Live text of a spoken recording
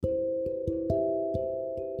Hello.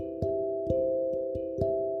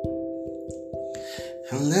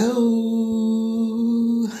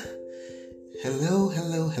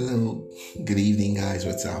 Hello. Good evening, guys.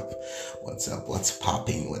 What's up? What's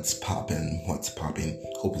popping?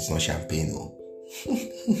 Hope it's not champagne, though.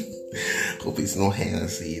 Hope it's not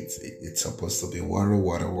Hennessy. It's supposed to be water.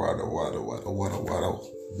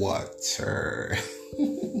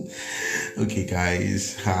 Okay,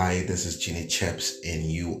 guys. Hi, this is Ginny Cheps, and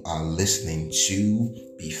you are listening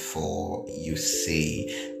to Before You Say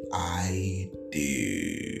I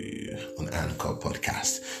Do on Anchor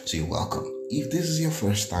Podcast. So you're welcome. If this is your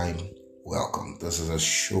first time, welcome. This is a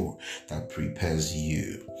show that prepares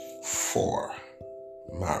you for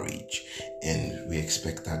marriage, and we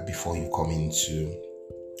expect that before you come into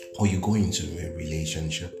or you go into a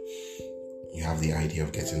relationship, you have the idea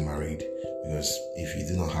of getting married. Because if you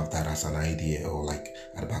do not have that as an idea, or like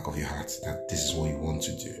at the back of your heart that this is what you want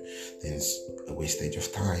to do, then it's a wastage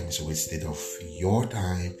of time. It's a wastage of your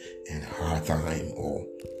time and her time, or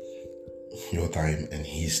your time and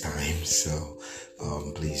his time. So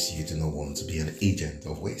please, you do not want to be an agent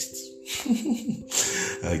of waste.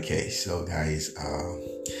 Okay, so guys,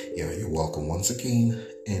 you're welcome once again.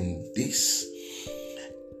 And this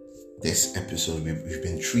episode we've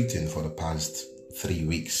been treating for the past 3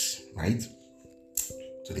 weeks, right?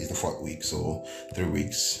 Today's the 4th week, so 3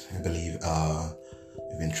 weeks, I believe.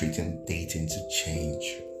 We've been treating dating to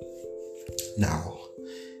change. Now,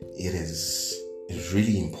 it's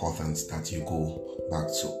really important that you go back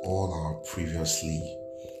to all our previously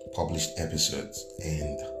published episodes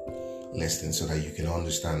and listen so that you can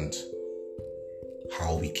understand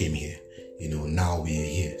how we came here. Now we're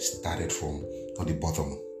here, started from the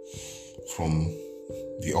bottom, from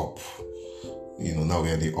the up. Now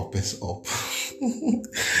we're the uppest up.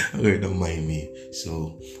 Okay, don't mind me.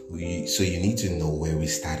 So you need to know where we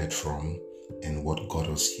started from and what got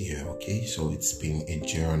us here. Okay, so it's been a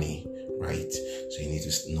journey, right? So you need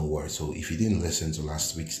to know where. So if you didn't listen to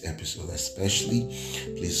last week's episode, especially,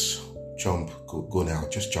 please go now.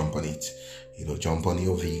 Just jump on it. Jump on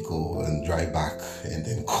your vehicle and drive back, and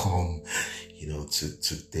then come, to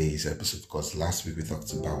today's episode, because last week we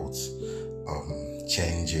talked about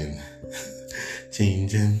changing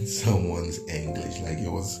someone's English. Like,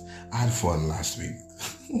 I had fun last week.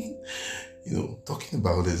 Talking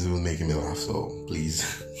about this will making me laugh. So please,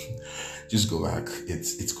 just go back.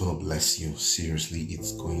 It's gonna bless you. Seriously,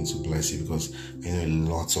 it's going to bless you, because I know a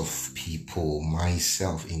lot of people,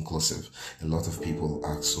 myself inclusive, a lot of people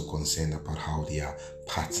are so concerned about how their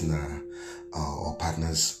partner or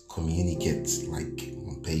partners communicate, like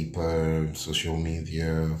on paper, social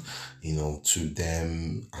media, to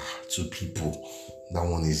them, to people. That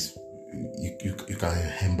one is, you can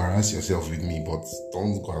embarrass yourself with me, but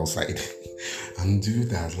don't go outside and do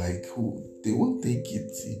that. Like, they won't take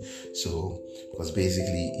it. So, because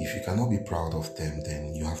basically, if you cannot be proud of them,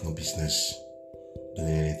 then you have no business doing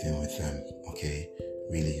anything with them. Okay,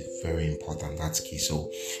 really very important. That's key. So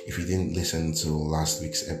if you didn't listen to last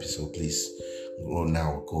week's episode, please go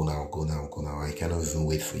now. I cannot even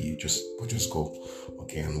wait for you. Just go,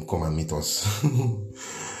 okay, and come and meet us.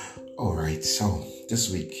 All right, so this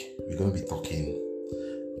week we're going to be talking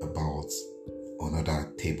about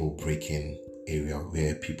another table-breaking area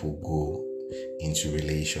where people go into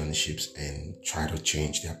relationships and try to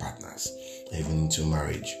change their partners, even into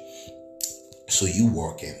marriage. So you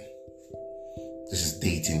working. This is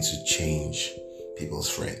dating to change people's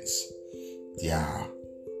friends.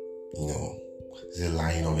 There's a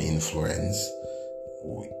line of influence,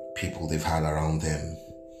 people they've had around them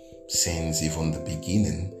since even the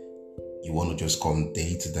beginning. You want to just come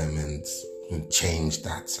date them and change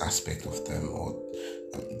that aspect of them, or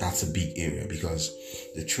that's a big area, because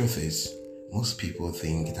the truth is, most people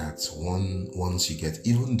think that once you get,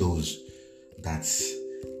 even those that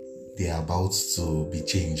they're about to be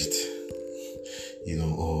changed,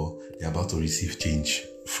 or they're about to receive change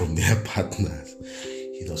from their partners,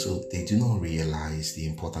 so they do not realize the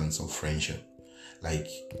importance of friendship. Like,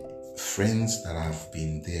 friends that have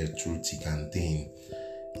been there through thick and thin,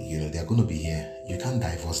 they're going to be here. You can't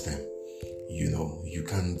divorce them. You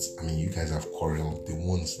can't. I mean, you guys have quarreled. The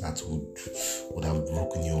ones that would have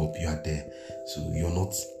broken you up, you are there. So you're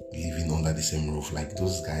not living under the same roof. Like,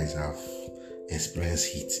 those guys have experienced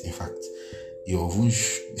heat. In fact,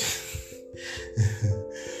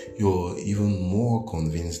 you're even more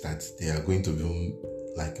convinced that they are going to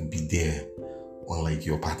be there, unlike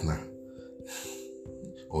your partner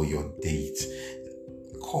or your date.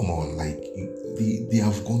 Come on, like, they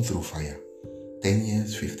have gone through fire. 10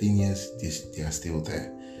 years, 15 years, they are still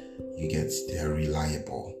there. They are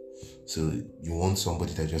reliable. So you want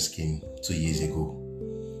somebody that just came 2 years ago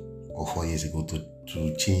or 4 years ago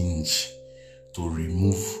to change, to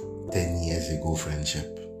remove 10 years ago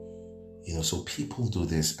friendship. So people do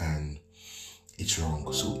this and it's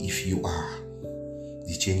wrong. So if you are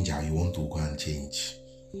the changer, you want to go and change,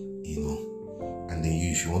 and then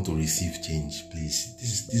if you want to receive change,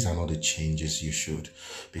 please, these are not the changes you should,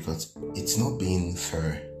 because it's not being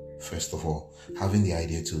fair. First of all, having the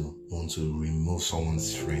idea to want to remove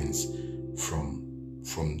someone's friends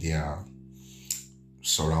from their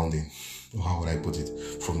surrounding, how would I put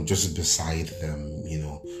it, from just beside them,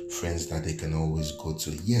 friends that they can always go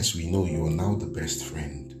to. Yes, we know you are now the best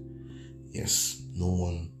friend. Yes, no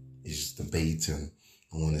one is debating,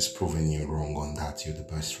 no one is proving you wrong on that, you're the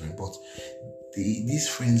best friend, but these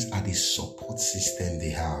friends are the support system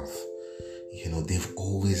they have, they've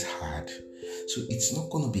always had. So it's not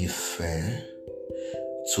going to be fair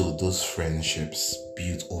to those friendships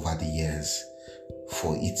built over the years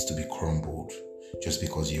for it to be crumbled just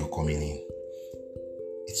because you're coming in.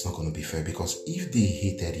 It's not going to be fair, because if they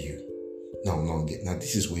hated you, now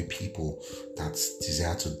this is where people that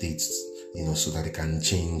desire to date, so that they can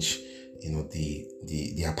change,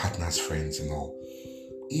 their partner's friends and all.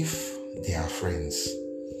 If their friends,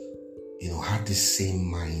 had the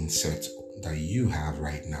same mindset that you have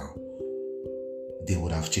right now, they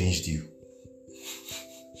would have changed you.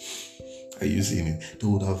 Are you seeing it? They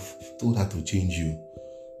would have told her to change you.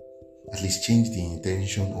 At least change the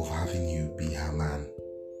intention of having you be her man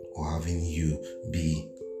or having you be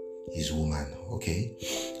his woman, okay?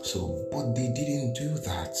 So, but they didn't do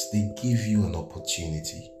that. They gave you an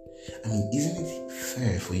opportunity. I mean, isn't it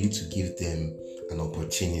fair for you to give them an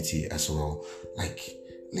opportunity as well? Like,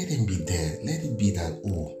 let them be there. Let it be that,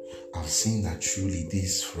 I've seen that truly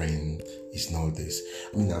this friend is not this.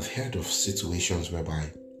 I mean, I've heard of situations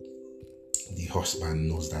whereby the husband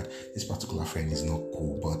knows that this particular friend is not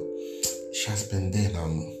cool, but she has been there now.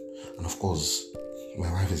 And of course, my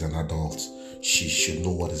wife is an adult. She should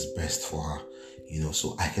know what is best for her,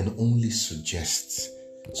 so I can only suggest.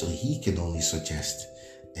 So he can only suggest,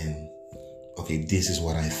 and okay, this is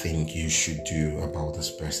what I think you should do about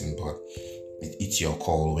this person, but it's your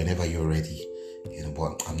call whenever you're ready,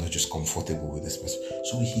 but I'm not just comfortable with this person.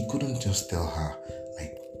 So he couldn't just tell her,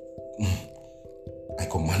 like, I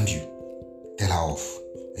command you, tell her off.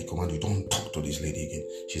 I command you, don't talk to this lady again.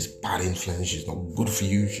 She's bad influence. She's not good for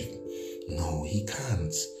you. No, he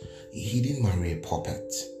can't. He didn't marry a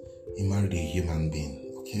puppet. He married a human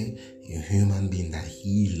being, okay? A human being that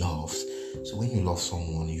he loves. So when you love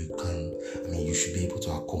someone, you should be able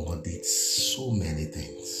to accommodate so many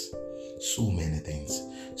things. So many things.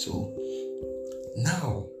 So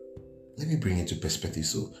now, let me bring it to perspective.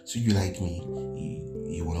 So you like me,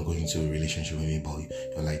 you want to go into a relationship with me, but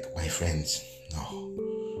you're like, my friends. No.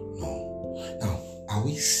 Now, are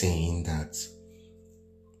we saying that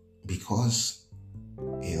because,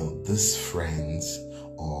 these friends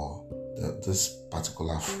or this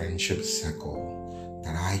particular friendship circle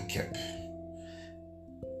that I kept,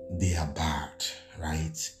 they are bad,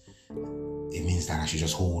 right? It means that I should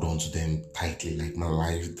just hold on to them tightly, like my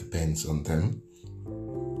life depends on them?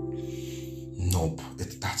 Nope,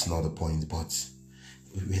 that's not the point. But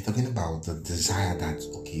we're talking about the desire that,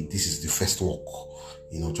 okay, this is the first walk,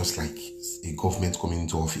 just like a government coming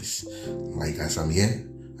into office. Like, as I'm here,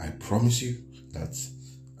 I promise you that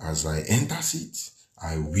as I enter seat,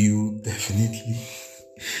 I will definitely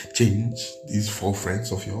change these 4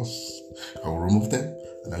 friends of yours. I'll remove them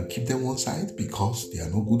and I'll keep them one side because they are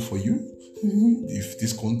not good for you. If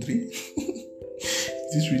this country,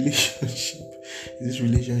 this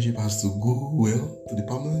relationship has to go well to the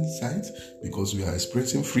permanent side, because we are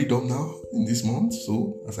experiencing freedom now in this month.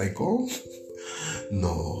 So as I call,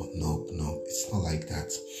 no, it's not like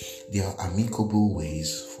that. There are amicable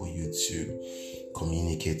ways for you to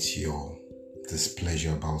communicate your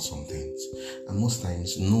displeasure about some things, and most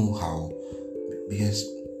times know how, because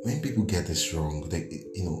when people get this wrong,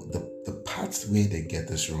 the part where they get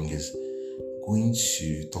this wrong is going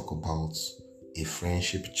to talk about a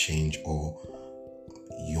friendship change or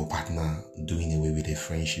your partner doing away with a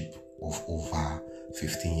friendship of over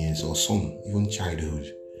 15 years or some even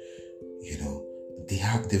childhood.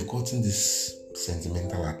 They've gotten this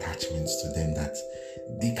sentimental attachments to them that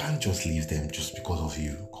they can't just leave them just because of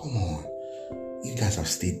you. Come on, you guys have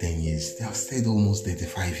stayed 10 years. They have stayed almost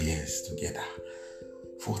 35 years together,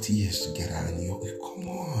 40 years together, and come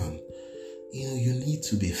on. You need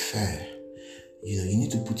to be fair. You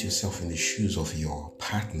need to put yourself in the shoes of your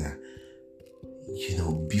partner.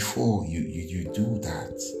 Before you do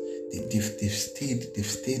that, they've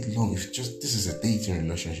stayed long. If just this is a dating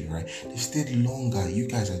relationship, right? They've stayed longer. You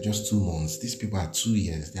guys are just 2 months. These people are 2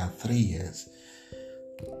 years. They are 3 years.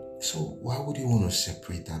 So why would you want to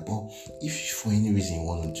separate that? But if for any reason you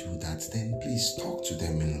want to do that, then please talk to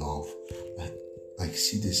them in love. Like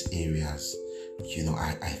see these areas.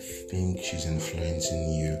 I think she's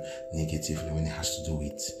influencing you negatively when it has to do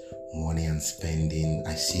with money and spending.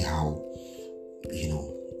 I see how,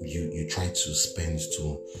 you try to spend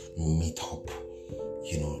to meet up.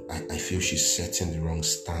 I feel she's setting the wrong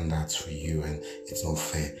standards for you, and it's not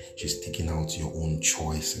fair. She's taking out your own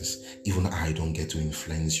choices. Even I don't get to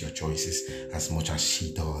influence your choices as much as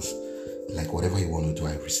she does. Like whatever you want to do,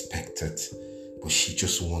 I respect it. But she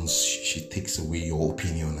takes away your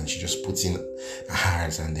opinion and she just puts in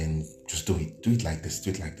hers and then just do it like this,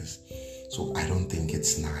 So I don't think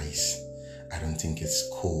it's nice. I don't think it's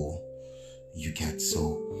cool. You get,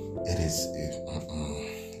 so it is,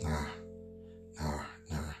 nah.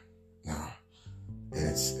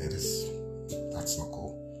 It is, that's not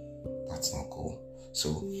cool. So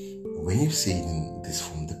when you say it in this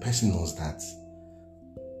form, the person knows that,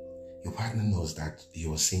 your partner knows that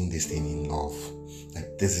you're saying this thing in love.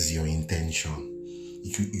 Like this is your intention.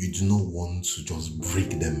 You do not want to just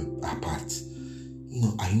break them apart.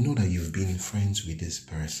 I know that you've been friends with this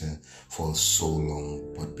person for so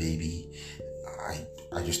long, but baby,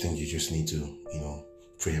 I just think you just need to,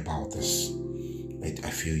 pray about this.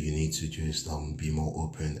 I feel you need to just be more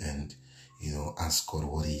open and, ask God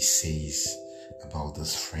what He says about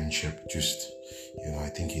this friendship. Just, I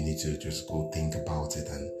think you need to just go think about it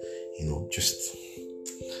and,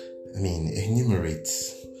 enumerate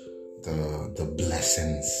the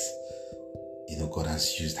blessings, God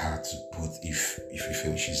has used her to put, if you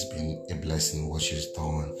feel she's been a blessing, what she's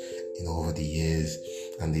done, over the years,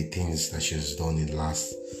 and the things that she has done in the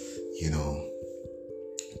last,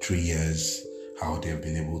 3 years, how they've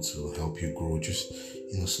been able to help you grow. Just,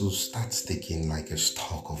 so start taking like a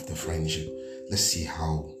stock of the friendship. Let's see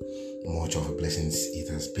how much of a blessing it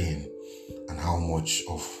has been and how much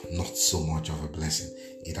of not so much of a blessing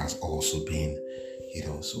it has also been,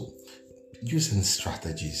 so using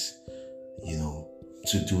strategies,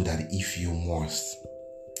 to do that if you must.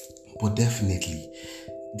 But definitely,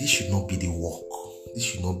 this should not be the work. This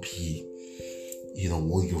should not be,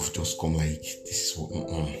 what you've just come like, this is what,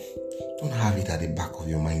 don't have it at the back of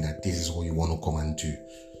your mind that this is what you want to come and do.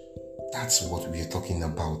 That's what we are talking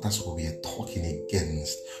about. That's what we are talking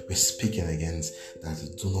against. We're speaking against that.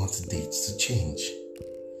 Do not date to change.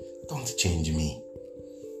 Don't change me.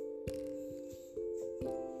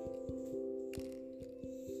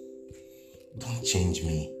 Don't change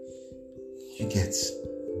me. You get,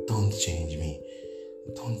 don't change me.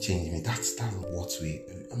 Don't change me. That's what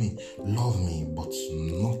love me, but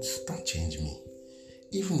don't change me.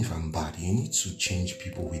 Even if I'm bad, you need to change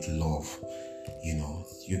people with love. You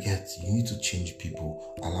need to change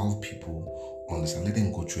people, allow people, understand, let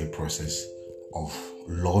them go through a process of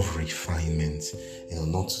love refinement,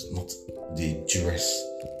 not the duress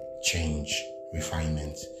change,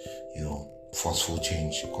 refinement, forceful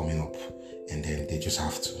change coming up, and then they just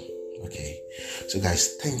have to. Okay, so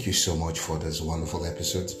guys, thank you so much for this wonderful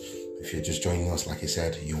episode. If you're just joining us, like I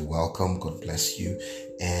said, you're welcome. God bless you.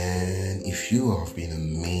 And if you have been a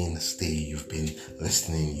mainstay, you've been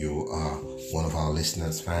listening, you are one of our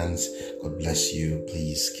listeners, fans, God bless you.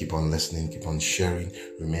 Please keep on listening, keep on sharing.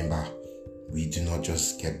 Remember, we do not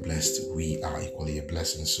just get blessed, we are equally a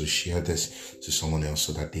blessing. So share this to someone else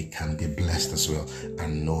so that they can be blessed as well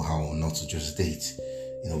and know how not to just date,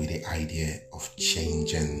 with the idea of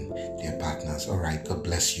changing their partners. All right, God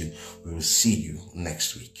bless you. We will see you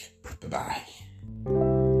next week.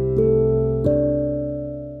 Bye-bye.